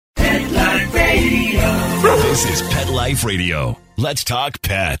This is Pet Life Radio. Let's talk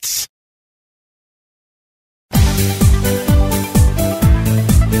pets.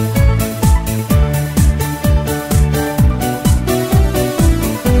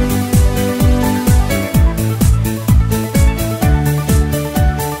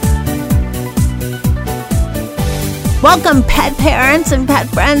 Welcome, pet parents and pet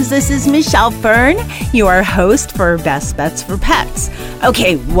friends. This is Michelle Fern, your host for Best Bets for Pets.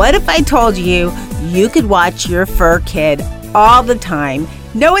 Okay, what if I told you you could watch your fur kid all the time,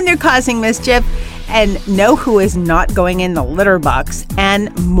 know when they're causing mischief, and know who is not going in the litter box,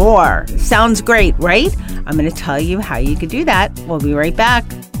 and more? Sounds great, right? I'm going to tell you how you could do that. We'll be right back.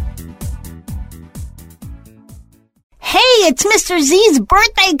 Hey, it's Mr. Z's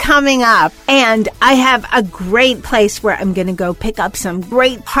birthday coming up, and I have a great place where I'm going to go pick up some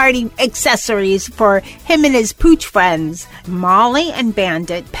great party accessories for him and his pooch friends. Molly and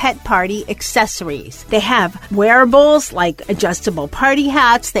Bandit Pet Party Accessories. They have wearables like adjustable party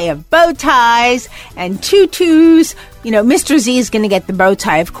hats, they have bow ties and tutus. You know, Mr. Z is going to get the bow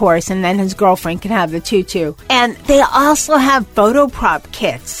tie, of course, and then his girlfriend can have the tutu. And they also have photo prop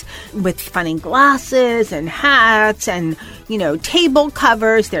kits with funny glasses and hats and, you know, table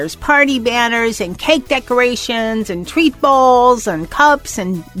covers. There's party banners and cake decorations and treat bowls and cups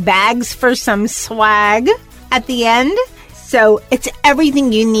and bags for some swag at the end. So it's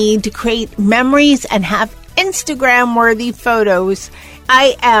everything you need to create memories and have Instagram-worthy photos.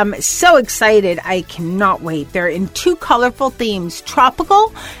 I am so excited. I cannot wait. They're in two colorful themes,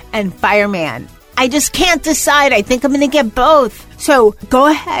 tropical and fireman. I just can't decide. I think I'm going to get both. So go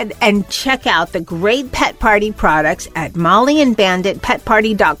ahead and check out the great pet party products at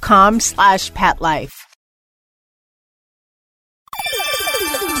mollyandbanditpetparty.com/petlife.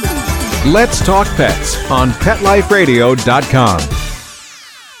 Let's Talk Pets on PetLifeRadio.com.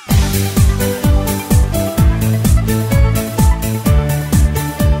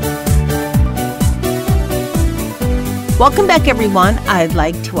 Welcome back, everyone. I'd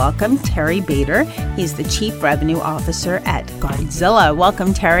like to welcome Terry Bader. He's the Chief Revenue Officer at Guardzilla.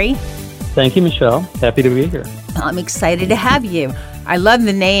 Welcome, Terry. Thank you, Michelle. Happy to be here. I'm excited to have you. I love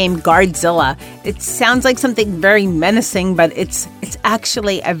the name Guardzilla. It sounds like something very menacing, but it's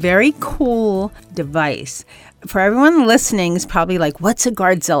actually a very cool device. For everyone listening, is probably like, what's a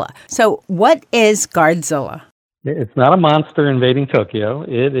Guardzilla? So what is Guardzilla? It's not a monster invading Tokyo.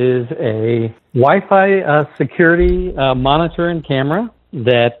 It is a Wi-Fi security monitor and camera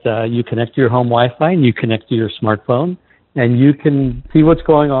that you connect to your home Wi-Fi and you connect to your smartphone. And you can see what's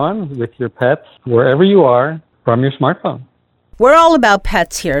going on with your pets wherever you are from your smartphone. We're all about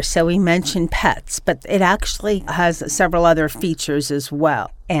pets here, so we mentioned pets, but it actually has several other features as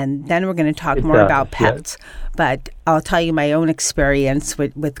well. And then we're going to talk more about pets. Yes. But I'll tell you my own experience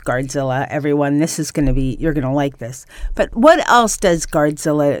with Guardzilla. Everyone, you're going to like this. But what else does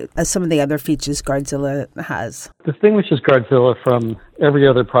Guardzilla, some of the other features Guardzilla has? Distinguishes Guardzilla from every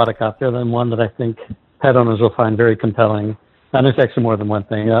other product out there, and one that I think pet owners will find very compelling. And there's actually more than one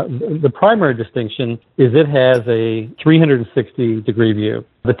thing. The primary distinction is it has a 360-degree view.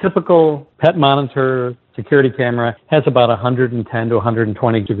 The typical pet monitor security camera has about 110 to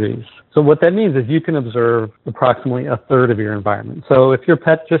 120 degrees. So what that means is you can observe approximately a third of your environment. So if your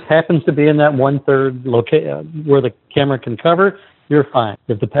pet just happens to be in that one-third where the camera can cover, you're fine.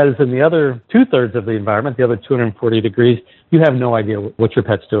 If the pet is in the other two-thirds of the environment, the other 240 degrees, you have no idea what your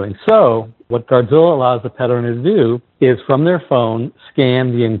pet's doing. So what Guardzilla allows the pet owner to do is from their phone,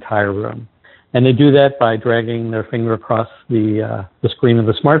 scan the entire room. And they do that by dragging their finger across the screen of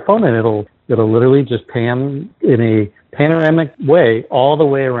the smartphone, and it'll literally just pan in a panoramic way all the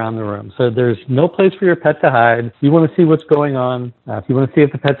way around the room. So there's no place for your pet to hide. You want to see what's going on. If you want to see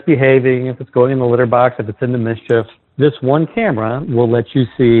if the pet's behaving, if it's going in the litter box, if it's into mischief, this one camera will let you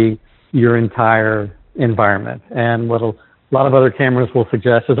see your entire environment. And what a lot of other cameras will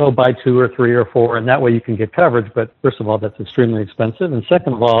suggest is, buy 2 or 3 or 4, and that way you can get coverage. But first of all, that's extremely expensive. And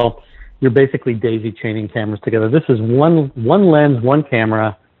second of all, you're basically daisy chaining cameras together. This is one lens, one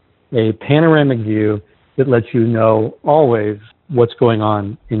camera, a panoramic view that lets you know always what's going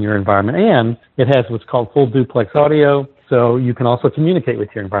on in your environment. And it has what's called full duplex audio, so you can also communicate with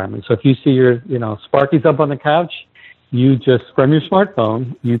your environment. So if you see your, Sparky's up on the couch, you just, from your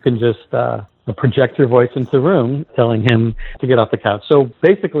smartphone, you can just project your voice into the room, telling him to get off the couch. So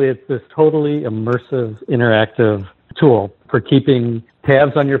basically, it's this totally immersive, interactive tool for keeping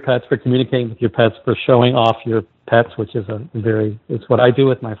tabs on your pets, for communicating with your pets, for showing off your pets, which is it's what I do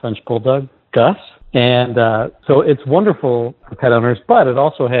with my French Bulldog, Gus. And so it's wonderful for pet owners, but it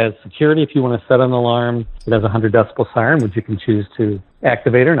also has security. If you want to set an alarm, it has a 100 decibel siren, which you can choose to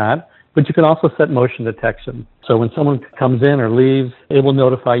activate or not. But you can also set motion detection. So when someone comes in or leaves, it will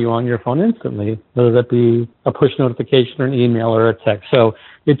notify you on your phone instantly, whether that be a push notification or an email or a text. So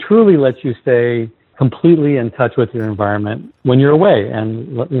it truly lets you stay completely in touch with your environment when you're away.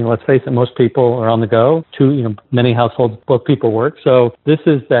 And let's face it, most people are on the go. Many households, both people work. So this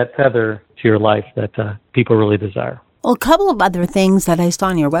is that tether to your life that people really desire. Well, a couple of other things that I saw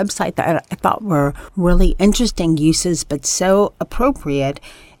on your website that I thought were really interesting uses, but so appropriate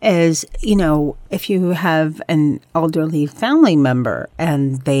is, if you have an elderly family member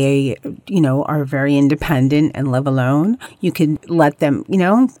and they, are very independent and live alone, you could let them,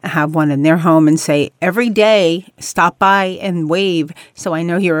 have one in their home and say, every day, stop by and wave so I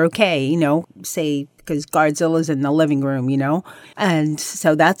know you're okay, say, because Guardzilla's in the living room, And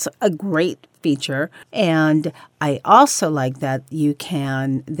so that's a great feature. And I also like that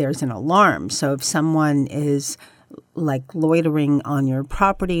there's an alarm. So if someone is like loitering on your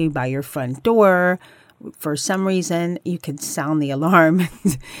property by your front door, for some reason, you could sound the alarm,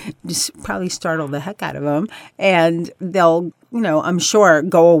 just probably startle the heck out of them, and they'll, I'm sure,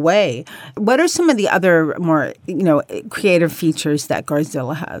 go away. What are some of the other more, creative features that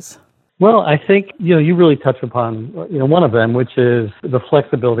Guardzilla has? Well, I think, you really touch upon, one of them, which is the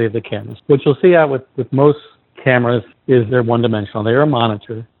flexibility of the cameras. What you'll see out with most cameras is they're one-dimensional. They're a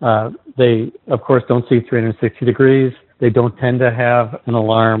monitor. They, of course, don't see 360 degrees. They don't tend to have an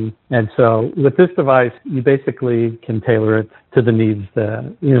alarm. And so with this device, you basically can tailor it to the needs,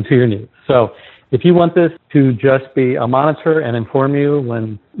 to your needs. So if you want this to just be a monitor and inform you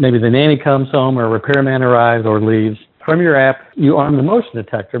when maybe the nanny comes home or a repairman arrives or leaves, from your app, you arm the motion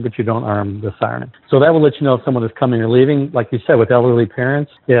detector, but you don't arm the siren. So that will let you know if someone is coming or leaving. Like you said, with elderly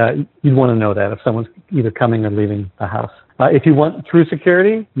parents, you'd want to know that if someone's either coming or leaving the house. If you want true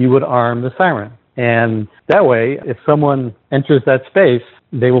security, you would arm the siren. And that way, if someone enters that space,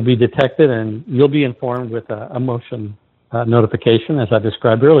 they will be detected and you'll be informed with a motion notification, as I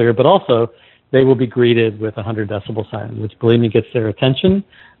described earlier, but also they will be greeted with a 100 decibel siren, which, believe me, gets their attention.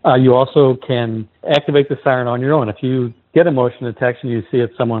 You also can activate the siren on your own. If you get a motion detection, you see if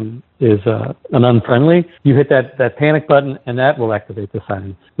someone is an unfriendly, you hit that panic button and that will activate the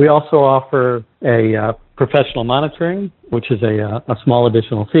siren. We also offer a professional monitoring, which is a small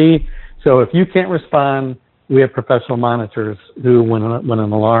additional fee. So if you can't respond, we have professional monitors who, when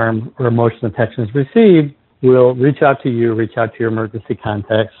an alarm or a motion detection is received, will reach out to you, reach out to your emergency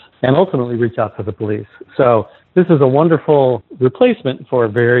contacts, and ultimately reach out to the police. So this is a wonderful replacement for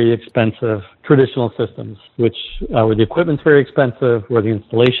very expensive traditional systems, which where the equipment's very expensive, where the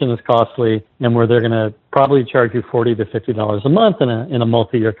installation is costly, and where they're going to probably charge you $40 to $50 a month in a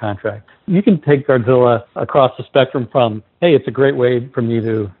multi-year contract. You can take Guardzilla across the spectrum from, hey, it's a great way for me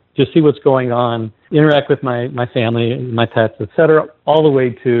to just see what's going on, interact with my family, my pets, et cetera, all the way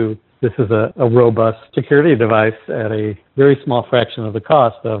to this is a robust security device at a very small fraction of the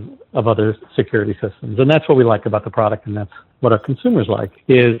cost of other security systems. And that's what we like about the product, and that's what our consumers like,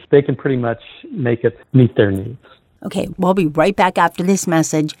 is they can pretty much make it meet their needs. Okay, we'll be right back after this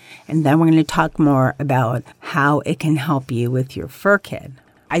message, and then we're going to talk more about how it can help you with your fur kit.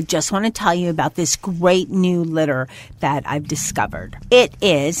 I just want to tell you about this great new litter that I've discovered. It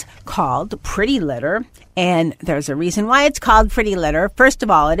is called Pretty Litter, and there's a reason why it's called Pretty Litter. First of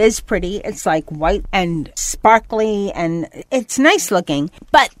all, it is pretty. It's like white and sparkly, and it's nice looking.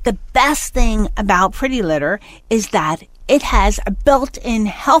 But the best thing about Pretty Litter is that it has a built-in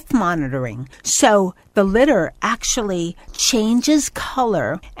health monitoring. So the litter actually changes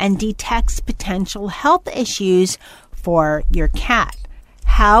color and detects potential health issues for your cat.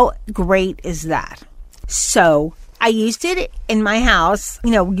 How great is that? So I used it in my house,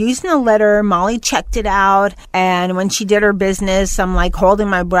 using the litter. Molly checked it out. And when she did her business, I'm like holding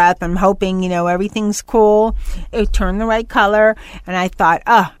my breath. I'm hoping, everything's cool. It turned the right color. And I thought,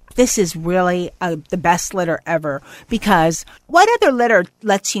 this is really the best litter ever. Because what other litter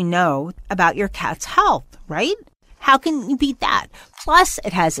lets you know about your cat's health, right? How can you beat that? Plus,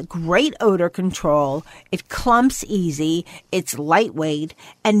 it has great odor control. It clumps easy. It's lightweight.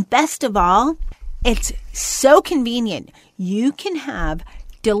 And best of all, it's so convenient. You can have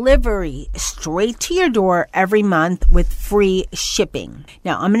delivery straight to your door every month with free shipping.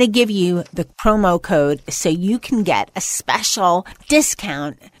 Now, I'm going to give you the promo code so you can get a special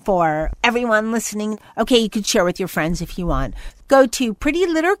discount for everyone listening. Okay, you could share with your friends if you want. Go to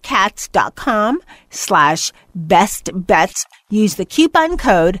prettylittercats.com/bestbets. Use the coupon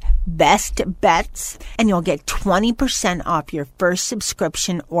code BESTBETS and you'll get 20% off your first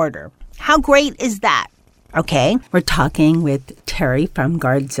subscription order. How great is that? Okay, we're talking with Terry from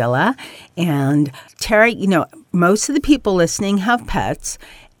Guardzilla. And Terry, most of the people listening have pets.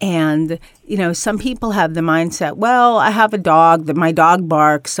 And, some people have the mindset, well, I have a dog, that my dog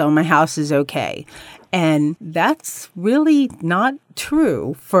barks, so my house is okay. And that's really not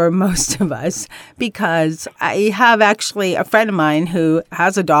true for most of us, because I have actually a friend of mine who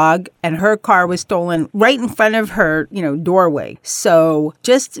has a dog and her car was stolen right in front of her, doorway. So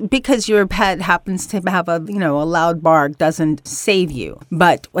just because your pet happens to have a loud bark doesn't save you.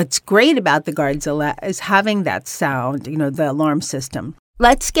 But what's great about the Guardzilla is having that sound, the alarm system.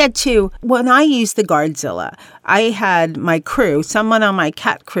 Let's get to when I used the Guardzilla. I had my crew, someone on my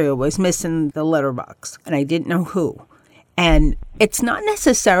cat crew was missing the litter box, and I didn't know who. And it's not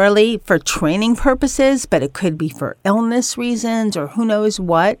necessarily for training purposes, but it could be for illness reasons or who knows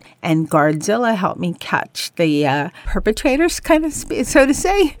what. And Guardzilla helped me catch the perpetrators, kind of, so to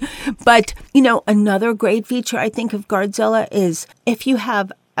say. But, another great feature I think of Guardzilla is if you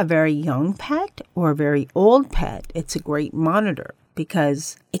have a very young pet or a very old pet, it's a great monitor.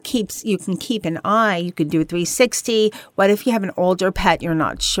 Because you can keep an eye, you could do a 360. What if you have an older pet, you're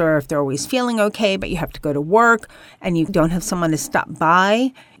not sure if they're always feeling okay, but you have to go to work and you don't have someone to stop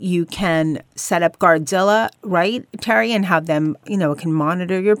by? You can set up Guardzilla, right, Terry, and have them, can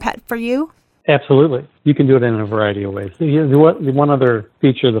monitor your pet for you? Absolutely. You can do it in a variety of ways. The one other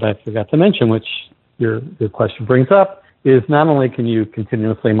feature that I forgot to mention, which your question brings up, is not only can you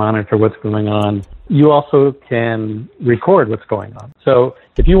continuously monitor what's going on, you also can record what's going on. So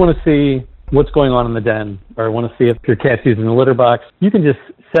if you want to see what's going on in the den or want to see if your cat's using the litter box, you can just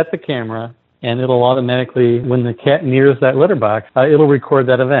set the camera and it'll automatically, when the cat nears that litter box, it'll record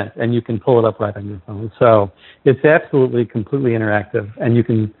that event and you can pull it up right on your phone. So it's absolutely completely interactive and you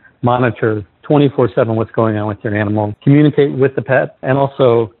can monitor 24/7 what's going on with your animal, communicate with the pet, and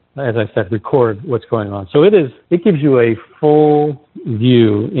also, as I said, record what's going on. So it gives you a full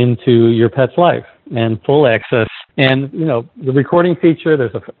view into your pet's life and full access. And, the recording feature,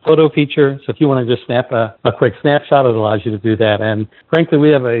 there's a photo feature. So if you want to just snap a quick snapshot, it allows you to do that. And frankly,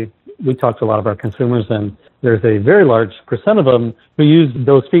 we talk to a lot of our consumers, and there's a very large percent of them who use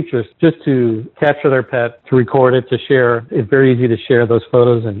those features just to capture their pet, to record it, to share. It's very easy to share those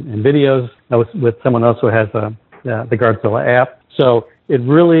photos and videos with someone else who has the Guardzilla app. So it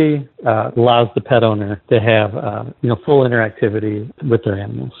really allows the pet owner to have, full interactivity with their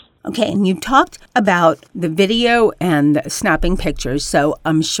animals. Okay, and you talked about the video and snapping pictures, so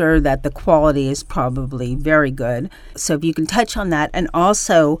I'm sure that the quality is probably very good. So if you can touch on that. And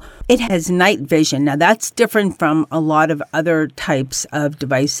also, it has night vision. Now, that's different from a lot of other types of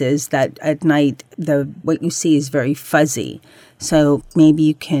devices that at night, what you see is very fuzzy. So maybe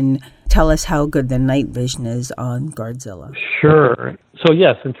you can tell us how good the night vision is on Guardzilla. Sure. So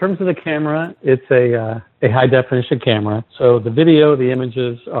yes, in terms of the camera, it's a high definition camera. So the video, the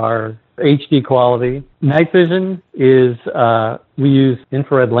images are HD quality. Night vision is, we use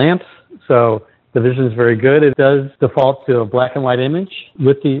infrared lamps. So the vision is very good. It does default to a black and white image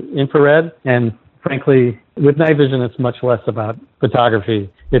with the infrared. And frankly, with night vision, it's much less about photography.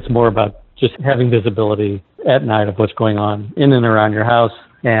 It's more about just having visibility at night of what's going on in and around your house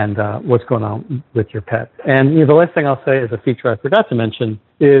and what's going on with your pet. And the last thing I'll say is a feature I forgot to mention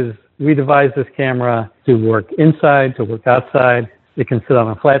is we devised this camera to work inside, to work outside. It can sit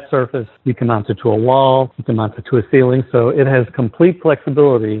on a flat surface. You can mount it to a wall. You can mount it to a ceiling. So it has complete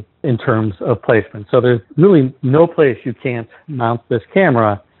flexibility in terms of placement. So there's really no place you can't mount this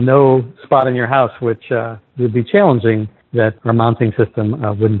camera, no spot in your house which would be challenging that our mounting system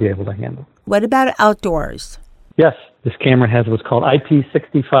wouldn't be able to handle. What about outdoors? Yes, this camera has what's called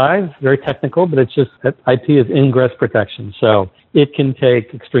IP65, very technical, but it's just that IP is ingress protection. So it can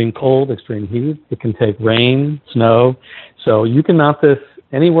take extreme cold, extreme heat. It can take rain, snow. So you can mount this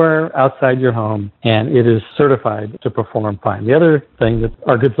anywhere outside your home, and it is certified to perform fine. The other thing that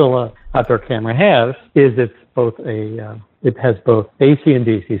our Guardzilla outdoor camera has is it has both AC and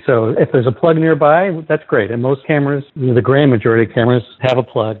DC. So if there's a plug nearby, that's great. And most cameras, the grand majority of cameras have a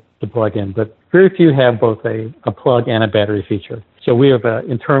plug to plug in, but very few have both a plug and a battery feature. So we have an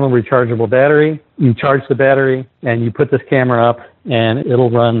internal rechargeable battery. You charge the battery and you put this camera up and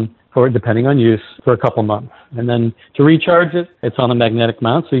it'll run for, depending on use, for a couple months. And then to recharge it, it's on a magnetic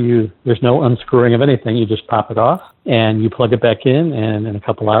mount, so there's no unscrewing of anything. You just pop it off and you plug it back in, and in a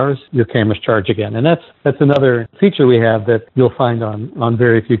couple hours, your camera's charged again. And that's another feature we have that you'll find on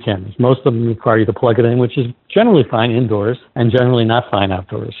very few cameras. Most of them require you to plug it in, which is generally fine indoors and generally not fine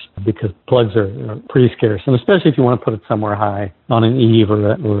outdoors because plugs are pretty scarce. And especially if you want to put it somewhere high on an eave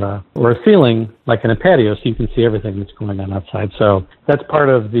or a ceiling, like in a patio, so you can see everything that's going on outside. So that's part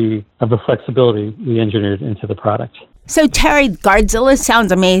of the flexibility we engineered into the product. So, Terry, Guardzilla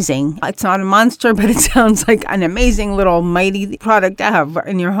sounds amazing. It's not a monster, but it sounds like an amazing little mighty product to have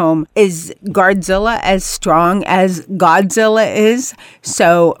in your home. Is Guardzilla as strong as Godzilla is?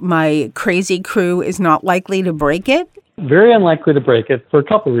 So my crazy crew is not likely to break it? Very unlikely to break it for a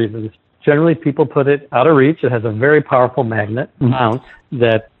couple of reasons. Generally, people put it out of reach. It has a very powerful magnet mount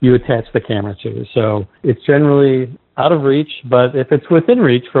that you attach the camera to. So it's generally out of reach, but if it's within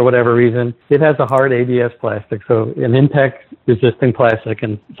reach for whatever reason, it has a hard ABS plastic, so an impact-resisting plastic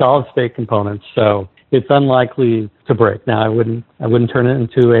and solid-state components. So it's unlikely to break. Now, I wouldn't turn it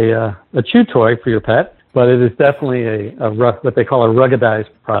into a chew toy for your pet, but it is definitely what they call a ruggedized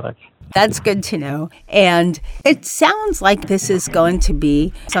product. That's good to know. And it sounds like this is going to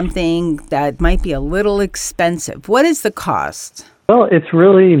be something that might be a little expensive. What is the cost? Well, it's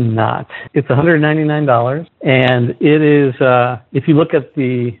really not. It's $199. And it is, if you look at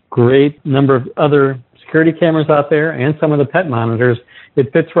the great number of other security cameras out there and some of the pet monitors,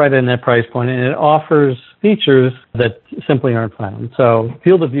 it fits right in that price point, and it offers features that simply aren't found. So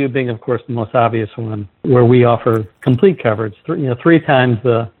field of view being, of course, the most obvious one, where we offer complete coverage, 3 times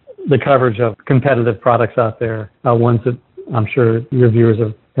the coverage of competitive products out there, ones that I'm sure your viewers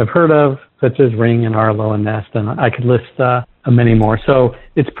have heard of, such as Ring and Arlo and Nest, and I could list many more. So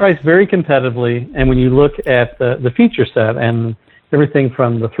it's priced very competitively, and when you look at the feature set and everything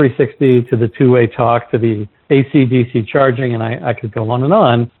from the 360 to the two-way talk to the AC/DC charging, and I could go on and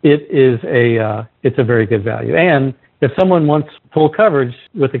on, it's a very good value. And if someone wants full coverage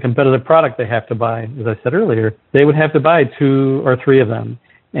with a competitive product, they have to buy, as I said earlier, they would have to buy 2 or 3 of them.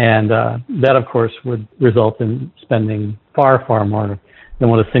 And that, of course, would result in spending far, far more than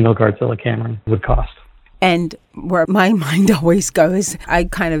what a single Guardzilla camera would cost. And where my mind always goes, I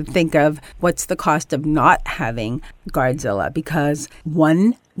kind of think of what's the cost of not having Guardzilla, because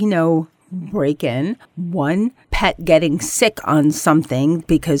one, break-in, one pet getting sick on something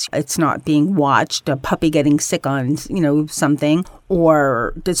because it's not being watched, a puppy getting sick on, something,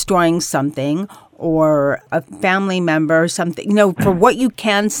 or destroying something, or a family member, something, for what you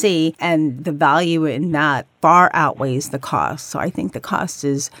can see, and the value in that far outweighs the cost. So I think the cost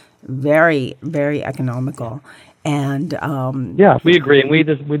is very, very economical. And yeah, we agree. And we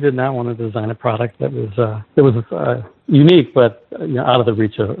did not want to design a product that was unique, but out of the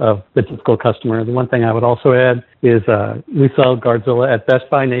reach of the typical customer. The one thing I would also add is we sell Guardzilla at Best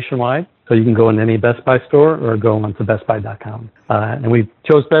Buy nationwide. So you can go in any Best Buy store or go onto bestbuy.com. And we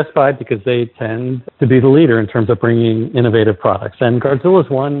chose Best Buy because they tend to be the leader in terms of bringing innovative products. And Guardzilla's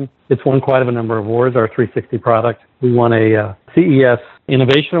won quite a number of awards, our 360 product. We won a CES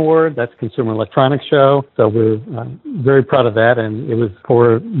Innovation Award, that's Consumer Electronics Show. So we're very proud of that. And it was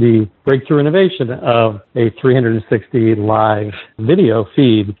for the breakthrough innovation of a 360 live video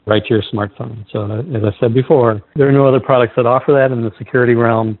feed right to your smartphone. So as I said before, there are no other products that offer that in the security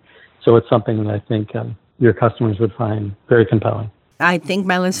realm. So it's something that I think your customers would find very compelling. I think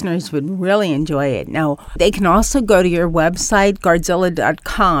my listeners would really enjoy it. Now, they can also go to your website,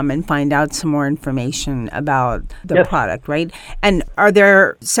 guardzilla.com, and find out some more information about the product, right? And are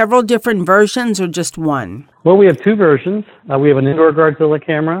there several different versions or just one? Well, we have 2 versions. We have an indoor Guardzilla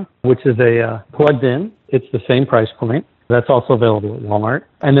camera, which is a plugged in. It's the same price point. That's also available at Walmart.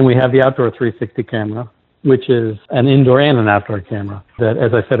 And then we have the outdoor 360 camera, which is an indoor and an outdoor camera that,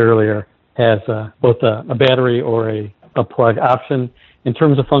 as I said earlier, has both a battery or a plug option. In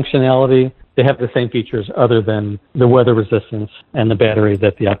terms of functionality, they have the same features other than the weather resistance and the battery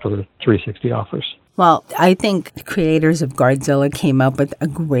that the Outdoor 360 offers. Well, I think the creators of Guardzilla came up with a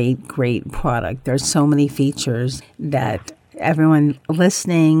great, great product. There's so many features that everyone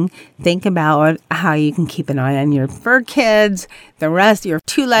listening, think about how you can keep an eye on your fur kids, the rest, your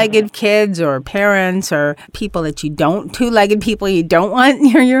 2-legged kids or parents or people that you don't, 2-legged people you don't want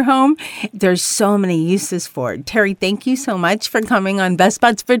near your home. There's so many uses for it. Terry, thank you so much for coming on Best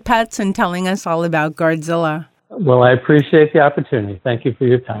Buds for Pets and telling us all about Guardzilla. Well, I appreciate the opportunity. Thank you for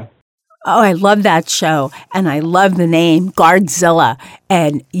your time. Oh, I love that show, and I love the name Guardzilla,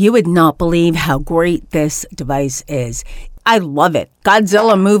 and you would not believe how great this device is. I love it.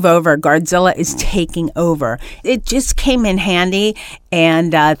 Godzilla, move over. Guardzilla is taking over. It just came in handy,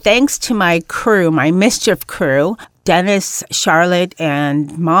 and thanks to my crew, my mischief crew, Dennis, Charlotte,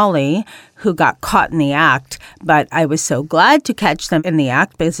 and Molly, who got caught in the act. But I was so glad to catch them in the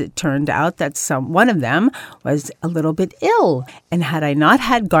act because it turned out that one of them was a little bit ill. And had I not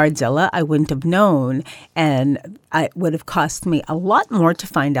had Guardzilla, I wouldn't have known. And it would have cost me a lot more to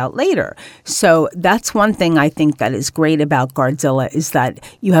find out later. So that's one thing I think that is great about Guardzilla is that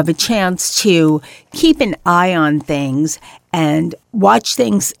you have a chance to keep an eye on things and watch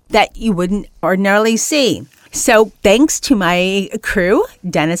things that you wouldn't ordinarily see. So thanks to my crew,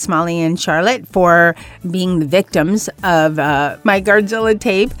 Dennis, Molly, and Charlotte, for being the victims of my Gardzilla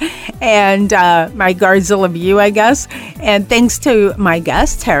tape and my Gardzilla view, I guess. And thanks to my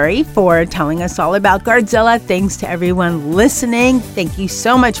guest, Terry, for telling us all about Gardzilla. Thanks to everyone listening. Thank you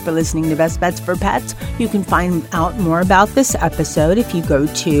so much for listening to Best Bets for Pets. You can find out more about this episode if you go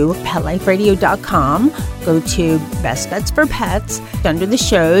to PetLifeRadio.com, go to Best Bets for Pets. Under the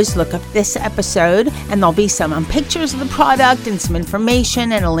shows, look up this episode, and there'll be some pictures of the product and some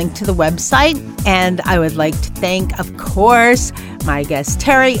information and a link to the website. And I would like to thank, of course, my guest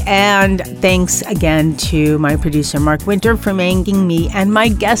Terry, and thanks again to my producer Mark Winter for making me and my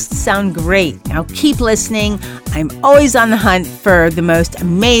guests sound great. Now keep listening. I'm always on the hunt for the most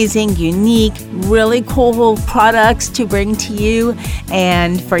amazing, unique, really cool products to bring to you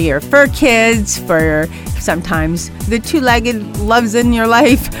and for your fur kids, for sometimes the two-legged loves in your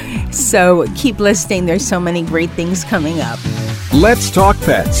life. So keep listening. There's so many great things coming up. Let's Talk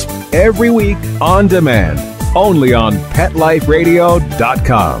Pets, every week on demand, only on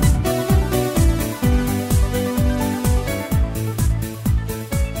PetLifeRadio.com.